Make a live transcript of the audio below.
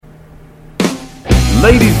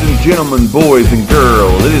Ladies and gentlemen, boys and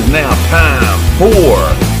girls, it is now time for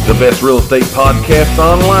the best real estate podcast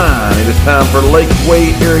online. It is time for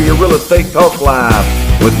Lakeway Area Real Estate Talk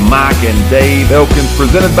Live with Mike and Dave Elkins,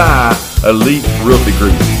 presented by Elite Realty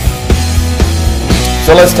Group.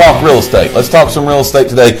 So let's talk real estate. Let's talk some real estate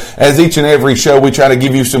today. As each and every show, we try to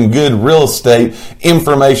give you some good real estate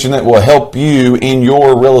information that will help you in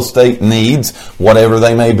your real estate needs, whatever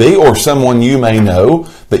they may be, or someone you may know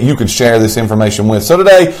that you could share this information with. So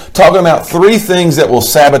today, talking about 3 things that will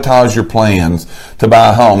sabotage your plans to buy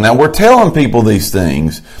a home. Now, we're telling people these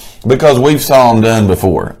things because we've saw them done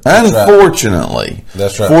before. Unfortunately,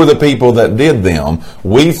 for the people that did them,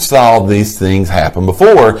 we've saw these things happen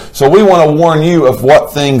before. So we want to warn you of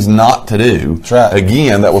what things not to do.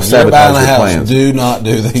 Again, that will sabotage your plans. Do not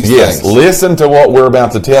do these things. Yes, listen to what we're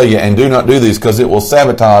about to tell you and do not do these because it will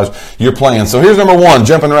sabotage your plans. So here's number 1,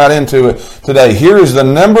 jumping right into it today. Here is the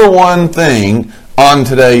number 1 thing on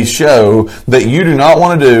today's show that you do not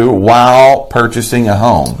want to do while purchasing a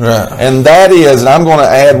home. And that is, and I'm going to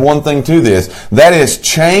add one thing to this, that is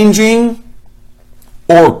changing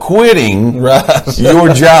or quitting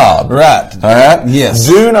your job. All right? Yes.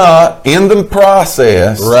 Do not, in the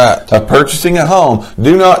process of purchasing a home,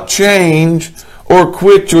 do not change or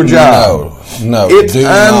quit your job. No, it's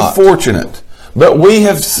unfortunate. But we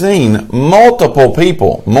have seen multiple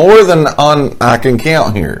people, more than I can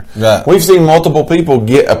count here. We've seen multiple people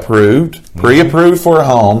get approved, pre-approved for a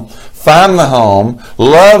home, find the home,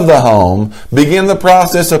 love the home, begin the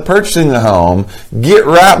process of purchasing the home, get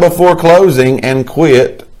right before closing, and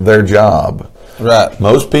quit their job.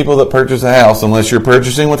 Most people that purchase a house, unless you're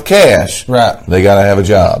purchasing with cash, they got to have a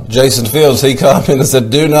job. Jason Fields, he commented and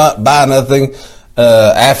said, do not buy nothing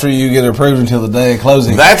after you get approved until the day of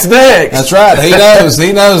closing. That's next. That's right. He knows.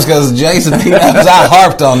 He knows because Jason, he knows I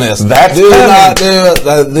harped on this. That's do coming. Not do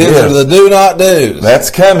it. These are the do not do's.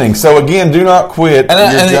 That's coming. So again, do not quit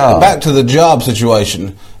your job. Back to the job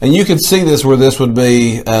situation. And you could see this where this would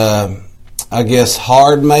be, I guess,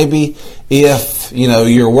 hard maybe if,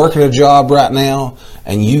 you're working a job right now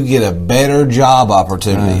and you get a better job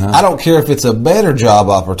opportunity. I don't care if it's a better job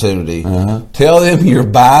opportunity. Tell them you're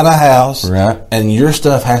buying a house and your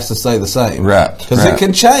stuff has to stay the same. Because it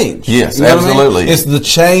can change. Yes, absolutely. I mean? It's the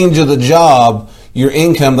change of the job. Your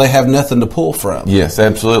income, they have nothing to pull from. Yes,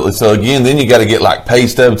 absolutely. So again, then you got to get like pay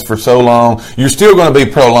stubs for so long. You're still going to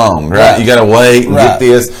be prolonged, right? You got to wait and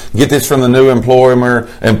get this from the new employer,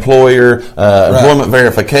 employment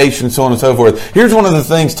verification, so on and so forth. Here's one of the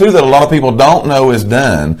things too that a lot of people don't know is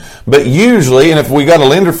done, but usually, and if we got a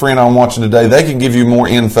lender friend on watching today, they can give you more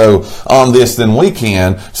info on this than we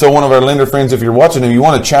can. So one of our lender friends, if you're watching and you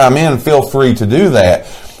want to chime in, feel free to do that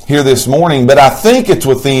here this morning. But I think it's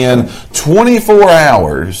within 24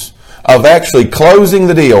 hours of actually closing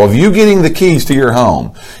the deal, of you getting the keys to your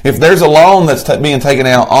home. If there's a loan that's being taken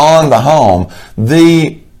out on the home,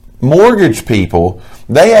 the mortgage people,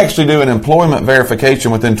 they actually do an employment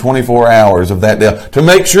verification within 24 hours of that deal to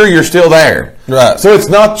make sure you're still there. So it's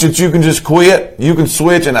not that you can just quit. You can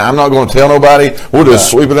switch, and I'm not going to tell nobody. We'll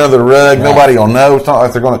just sweep it under the rug. Nobody will know. It's not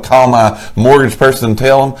like they're going to call my mortgage person and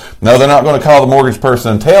tell them. No, they're not going to call the mortgage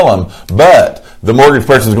person and tell them, but the mortgage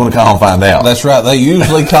person is going to call and find out. That's right. They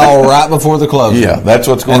usually call right before the closing. Yeah, that's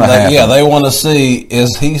what's going to happen. Yeah, they want to see,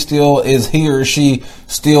 is he or she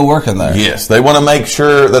still working there? Yes, they want to make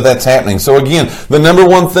sure that that's happening. So again, the number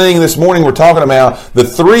 1 thing this morning we're talking about, the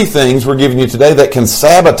 3 things we're giving you today that can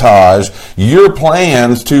sabotage your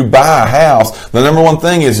plans to buy a house. The number 1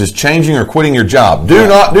 thing is changing or quitting your job. Do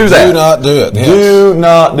not do that. Do not do it. Yes. Do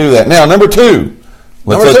not do that. Now, number 2.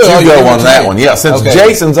 Let's let you go on that one. Yeah, since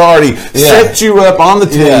Jason's already set you up on the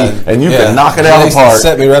tee and you can knock it out of the park.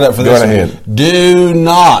 Set me right up for this. Go ahead. Do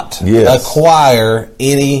not acquire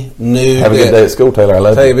any new debt. Have a good day at school, Taylor. I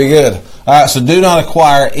love you. Hey, be good. All right, so do not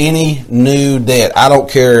acquire any new debt. I don't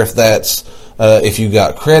care if that's if you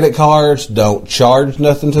got credit cards, don't charge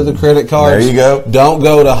nothing to the credit cards. There you go. Don't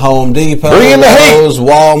go to Home Depot, Bring in the heat.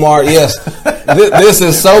 Walmart. Yes, this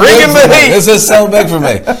is so big for me. This is so big for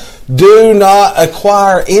me. Do not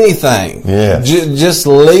acquire anything. Just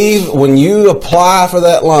leave when you apply for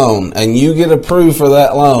that loan and you get approved for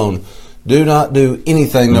that loan. Do not do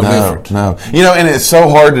anything different. No. And it's so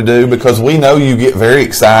hard to do because we know you get very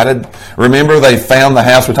excited. Remember, they found the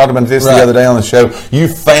house. We talked about this the other day on the show. You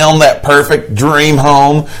found that perfect dream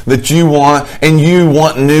home that you want, and you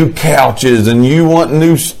want new couches, and you want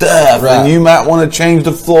new stuff, and you might want to change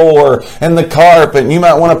the floor and the carpet, and you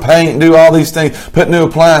might want to paint and do all these things, put new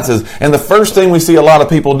appliances. And the first thing we see a lot of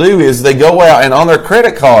people do is they go out and on their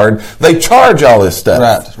credit card, they charge all this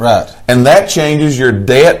stuff. Right. And that changes your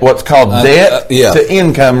debt, what's called debt yeah. to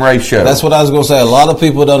income ratio. That's what I was going to say. A lot of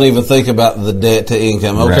people don't even think about the debt to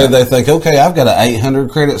income. Okay, Right. they think, okay, I've got an 800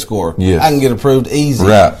 credit score. Yes. I can get approved easy.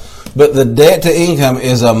 Right. But the debt to income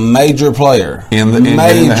is a major player. In the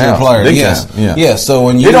house. player. Big Yes. time, yeah. Yes. So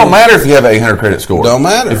when you It don't matter if you have an 800 credit score. Don't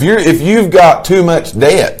matter. If you've got too much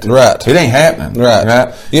debt, Right. it ain't happening.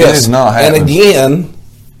 Right. It is not happening. And again,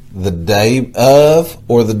 the day of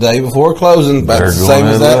or the day before closing, about They're the same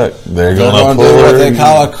gonna as that. look. They're They're gonna going to do what pull they it.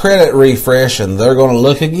 call a credit refresh, and they're going to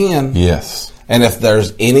look again. Yes. And if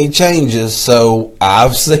there's any changes, so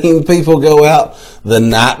I've seen people go out the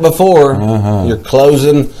night before. You're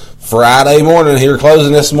closing Friday morning. You're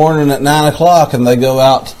closing this morning at 9 o'clock, and they go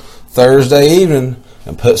out Thursday evening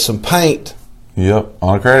and put some paint Yep.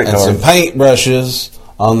 On a credit and card. some paint brushes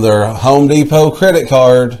on their Home Depot credit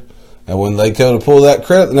card. And when they go to pull that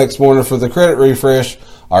credit the next morning for the credit refresh,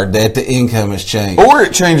 our debt to income has changed. Or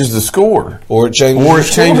it changes the score. Or it changes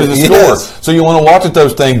the score. Yes. So you want to watch at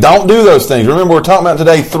those things. Don't do those things. Remember, we're talking about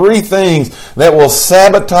today 3 things that will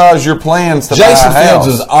sabotage your plans to Jason buy a house.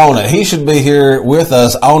 Fields is on it. He should be here with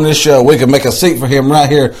us on this show. We can make a seat for him right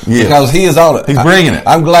here Yes. because he is on it. He's bringing it.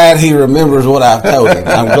 I'm glad he remembers what I've told him.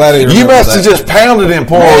 I'm glad he remembers You must that. have just pounded him,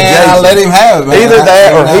 poor old Man, Jason. I let him have it, man. Either I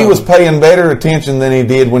that or know. he was paying better attention than he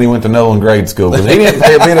did when he went to Nolan grade school. Because he didn't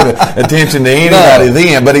pay a bit of attention to anybody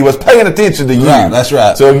then, but he was paying attention to you. Right, that's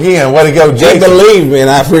right. So again, way to go, He Jason. believed me, and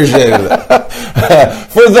I appreciated it.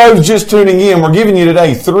 For those just tuning in, we're giving you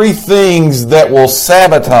today 3 things that will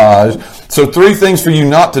sabotage. So 3 things for you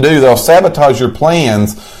not to do. They'll sabotage your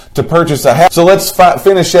plans to purchase a house. So let's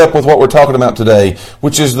finish up with what we're talking about today,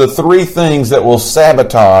 which is the 3 things that will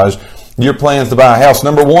sabotage your plans to buy a house.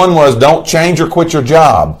 Number 1 was don't change or quit your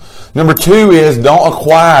job. Number 2 is don't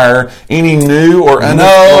acquire any new or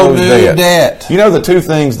undisclosed new debt. You know the 2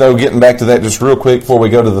 things, though, getting back to that just real quick before we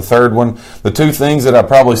go to the third one, the 2 things that I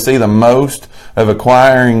probably see the most of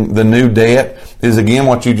acquiring the new debt is, again,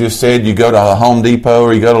 what you just said. You go to a Home Depot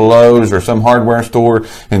or you go to Lowe's or some hardware store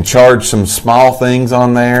and charge some small things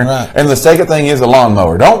on there. Right. And the second thing is a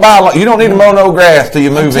lawnmower. You don't need to mow no grass till you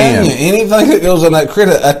move in. Telling you, anything that goes on that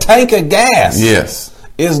credit, a tank of gas. Yes.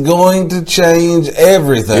 Is going to change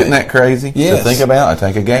everything. Isn't that crazy Yes. to think about? A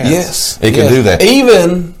tank of gas. Yes, It can yes. do that.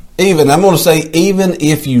 Even I'm going to say, even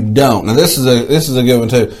if you don't. Now this is a good one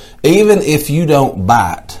too. Even if you don't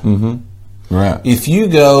buy it, Right. if you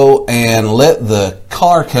go and let the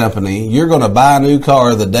car company, you're going to buy a new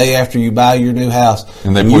car the day after you buy your new house,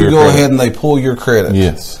 And they pull you your go credit. ahead and they pull your credit.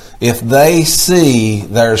 Yes. If they see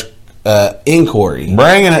there's inquiry.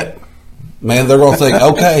 Bringing it. Man, they're going to think,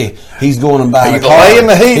 okay, he's going to buy a He's car. laying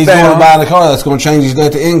the heat he's down. going to buy a car that's going to change his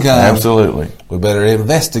debt to income. Absolutely. We better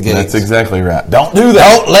investigate. That's exactly right. Don't do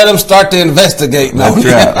that. Don't let them start to investigate. No. That's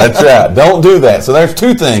right. That's right. Don't do that. So there's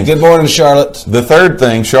 2 things. Good morning, Charlotte. The third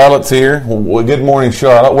thing, Charlotte's here. Well, good morning,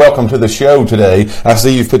 Charlotte. Welcome to the show today. I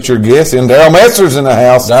see you've put your guest in. Daryl Messer's in the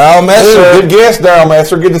house. Daryl Messer. Good guest, Daryl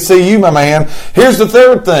Messer. Good to see you, my man. Here's the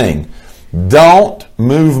third thing. Don't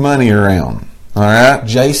move money around. All right?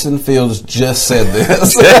 Jason Fields just said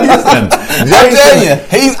this. Jason. I tell you,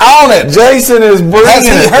 he's on it. Jason is bringing Has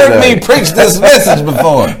he it heard today. me preach this message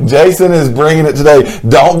before? Jason is bringing it today.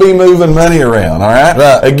 Don't be moving money around, all right?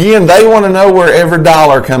 Right. Again, they want to know where every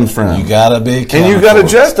dollar comes from. You got to be And you got to accountable.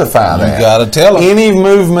 justify that. You got to tell them. Any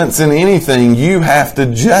movements in anything, you have to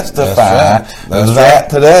justify That's right. That's that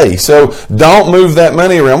today. So don't move that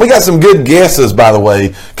money around. We got some good guesses, by the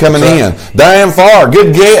way, coming in. Diane Farr,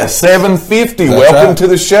 good guess, 750. Welcome right. to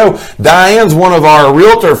the show. Diane's one of our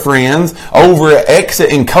realtor friends over at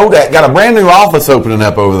Exit in Kodak. Got a brand new office opening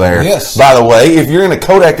up over there. Yes. By the way, if you're in a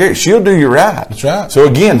Kodak area, she'll do you right. That's right. So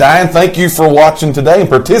again, Diane, thank you for watching today and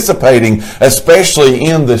participating, especially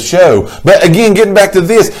in the show. But again, getting back to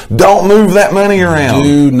this, don't move that money around.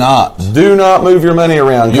 Do not. Do not move your money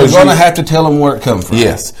around. You're 'cause going to have to tell them where it comes from.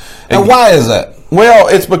 Yes. And why is that? Well,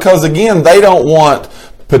 it's because, again, they don't want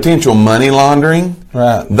potential money laundering.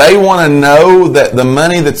 Right. They want to know that the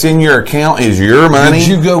money that's in your account is your money. Did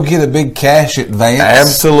you go get a big cash advance?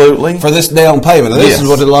 Absolutely. For this down payment. Now, this Yes. is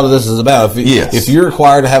what a lot of this is about. Yes. If you're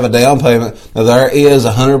required to have a down payment, now there is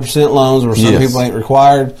 100% loans where some Yes. people ain't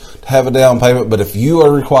required to have a down payment, but if you are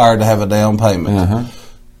required to have a down payment,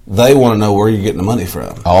 they want to know where you're getting the money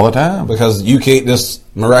from. All the time. Because you can't just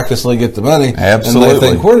miraculously get the money. Absolutely. And they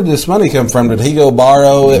think, where did this money come from? Did he go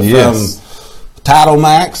borrow it Yes. from Title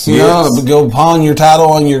Max, you know, go upon your title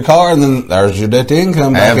on your car, and then there's your debt to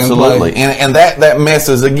income back Absolutely. in play. And that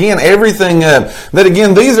messes, again, everything up. That,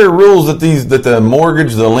 again, these are rules that the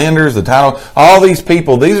mortgage, the lenders, the title, all these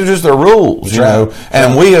people, these are just the rules, you know,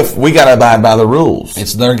 and we got to abide by the rules.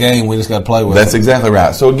 It's their game. We just got to play with it. That's exactly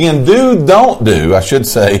right. So, again, don't do, I should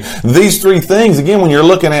say, these three things, again, when you're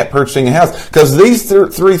looking at purchasing a house, because these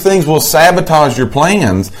three things will sabotage your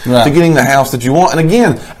plans to getting the house that you want. And,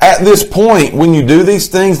 again, at this point, when you do these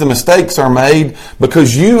things, the mistakes are made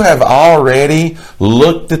because you have already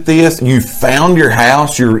looked at this. You found your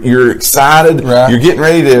house. You're excited. Right. You're getting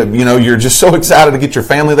ready to, you know, you're just so excited to get your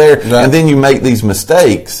family there. Right. And then you make these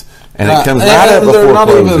mistakes. And it comes right up before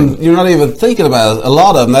closing. You're not even thinking about it. A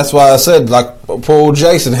lot of them. That's why I said, like, poor old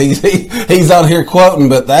Jason, he's on here quoting,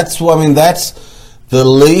 but that's the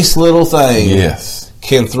least little thing. Yes.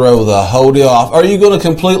 Can throw the whole deal off. Are you going to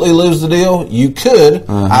completely lose the deal? You could.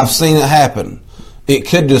 I've seen it happen. It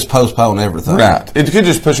could just postpone everything. Right. It could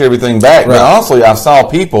just push everything back. Right. But honestly, I saw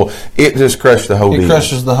people, it just crushed the whole deal. It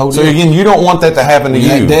crushes the whole deal. So again, you don't want that to happen to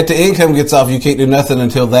you. Debt to income gets off. You can't do nothing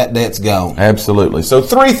until that debt's gone. Absolutely. So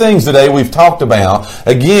 3 things today we've talked about,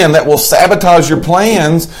 again, that will sabotage your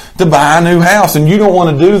plans to buy a new house. And you don't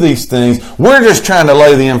want to do these things. We're just trying to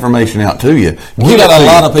lay the information out to you. We got a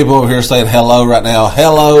lot of people over here saying hello right now.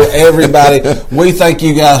 Hello, everybody. We thank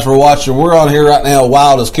you guys for watching. We're on here right now,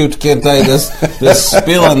 wild as Kuta Kinte, this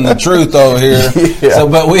spilling the truth over here. Yeah. So,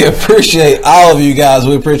 but we appreciate all of you guys.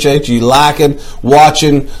 We appreciate you liking,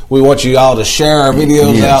 watching. We want you all to share our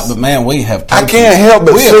videos out. But man, we have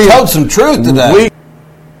told some truth today.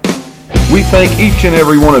 We thank each and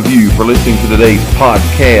every one of you for listening to today's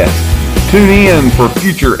podcast. Tune in for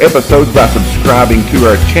future episodes by subscribing to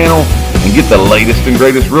our channel and get the latest and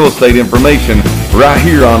greatest real estate information right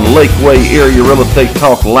here on Lakeway Area Real Estate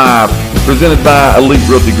Talk Live, presented by Elite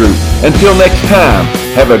Realty Group. Until next time,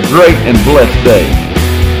 have a great and blessed day.